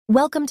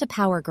Welcome to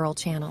Power Girl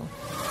channel.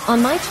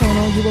 On my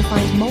channel, you will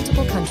find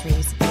multiple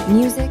countries,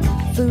 music,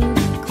 food,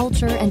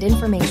 culture, and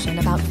information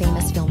about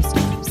famous film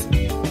stars.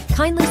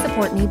 Kindly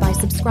support me by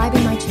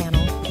subscribing my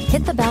channel,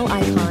 hit the bell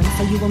icon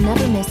so you will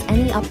never miss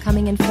any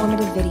upcoming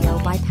informative video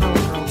by Power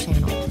Girl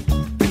channel.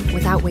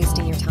 Without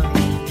wasting your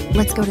time,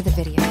 let's go to the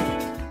video.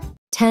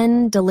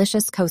 10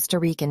 delicious Costa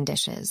Rican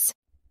dishes.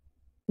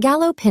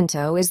 Gallo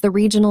Pinto is the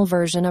regional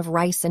version of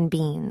rice and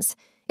beans.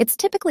 It's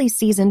typically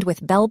seasoned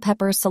with bell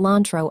pepper,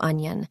 cilantro,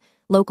 onion.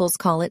 Locals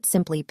call it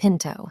simply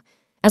pinto.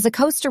 As a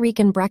Costa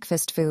Rican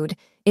breakfast food,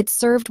 it's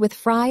served with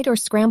fried or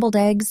scrambled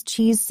eggs,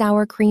 cheese,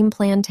 sour cream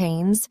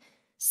plantains.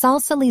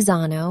 Salsa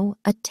Lizano,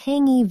 a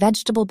tangy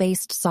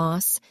vegetable-based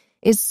sauce,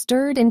 is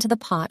stirred into the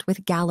pot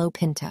with gallo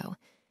pinto.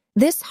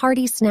 This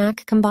hearty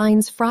snack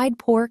combines fried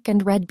pork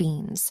and red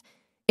beans.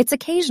 It's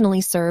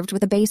occasionally served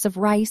with a base of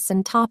rice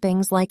and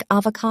toppings like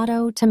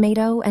avocado,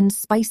 tomato, and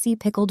spicy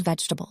pickled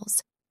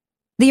vegetables.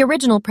 The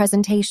original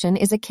presentation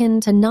is akin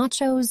to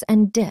nachos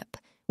and dip,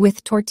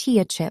 with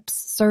tortilla chips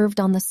served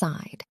on the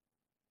side.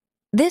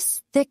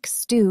 This thick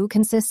stew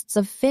consists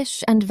of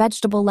fish and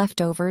vegetable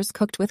leftovers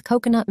cooked with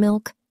coconut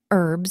milk,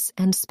 herbs,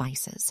 and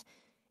spices.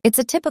 It's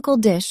a typical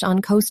dish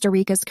on Costa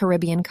Rica's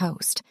Caribbean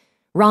coast.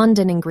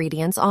 Rondon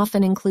ingredients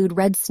often include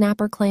red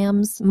snapper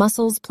clams,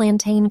 mussels,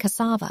 plantain,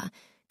 cassava.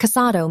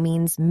 Casado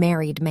means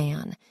married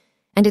man,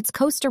 and it's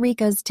Costa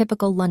Rica's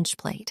typical lunch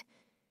plate.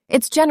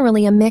 It's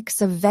generally a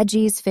mix of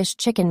veggies, fish,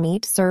 chicken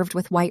meat served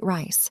with white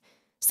rice.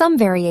 Some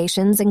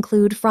variations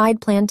include fried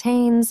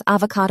plantains,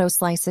 avocado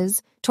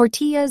slices,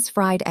 tortillas,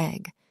 fried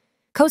egg.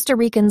 Costa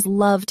Ricans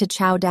love to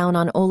chow down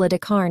on olla de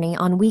carne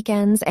on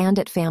weekends and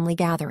at family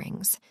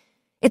gatherings.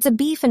 It's a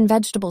beef and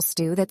vegetable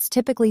stew that's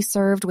typically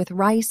served with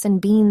rice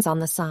and beans on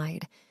the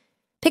side.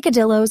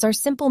 Picadillos are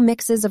simple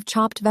mixes of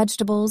chopped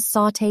vegetables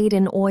sautéed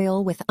in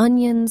oil with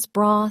onions,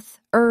 broth,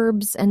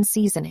 herbs, and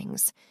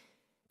seasonings.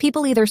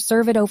 People either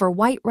serve it over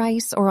white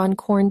rice or on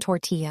corn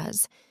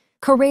tortillas.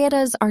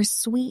 Correadas are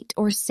sweet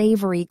or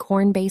savory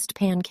corn-based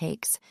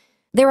pancakes.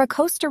 They're a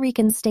Costa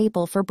Rican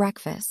staple for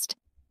breakfast.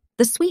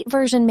 The sweet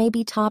version may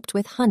be topped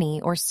with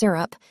honey or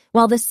syrup,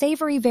 while the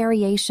savory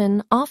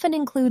variation often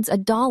includes a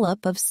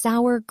dollop of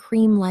sour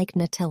cream-like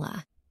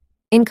Nutella.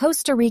 In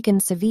Costa Rican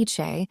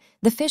ceviche,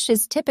 the fish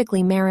is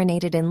typically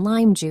marinated in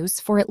lime juice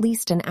for at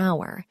least an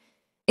hour.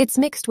 It's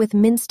mixed with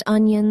minced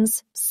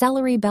onions,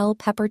 celery, bell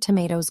pepper,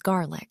 tomatoes,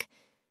 garlic.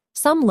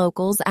 Some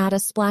locals add a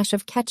splash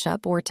of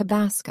ketchup or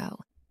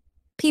Tabasco.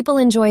 People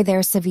enjoy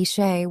their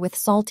ceviche with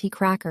salty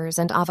crackers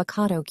and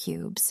avocado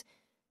cubes.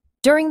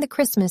 During the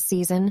Christmas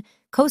season,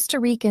 Costa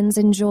Ricans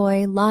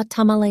enjoy la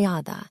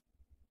tamaleada.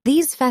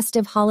 These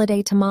festive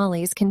holiday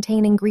tamales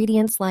contain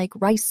ingredients like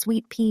rice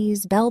sweet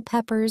peas, bell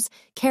peppers,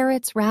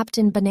 carrots wrapped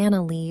in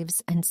banana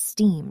leaves, and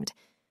steamed.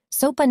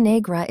 Sopa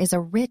negra is a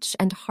rich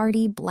and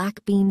hearty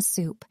black bean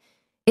soup.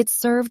 It's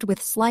served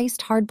with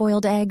sliced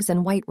hard-boiled eggs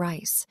and white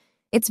rice.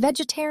 It's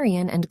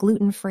vegetarian and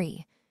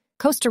gluten-free.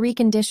 Costa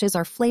Rican dishes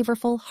are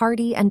flavorful,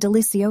 hearty, and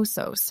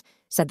deliciosos,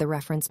 said the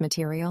reference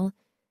material.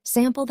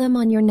 Sample them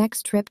on your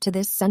next trip to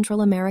this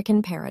Central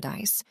American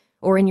paradise,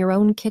 or in your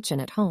own kitchen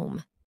at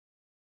home.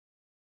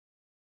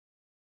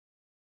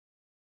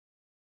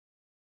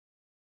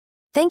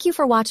 Thank you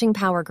for watching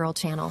Power Girl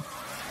channel.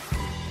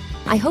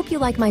 I hope you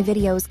like my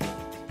videos.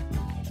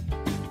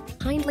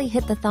 Kindly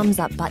hit the thumbs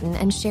up button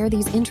and share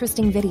these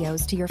interesting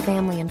videos to your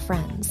family and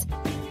friends.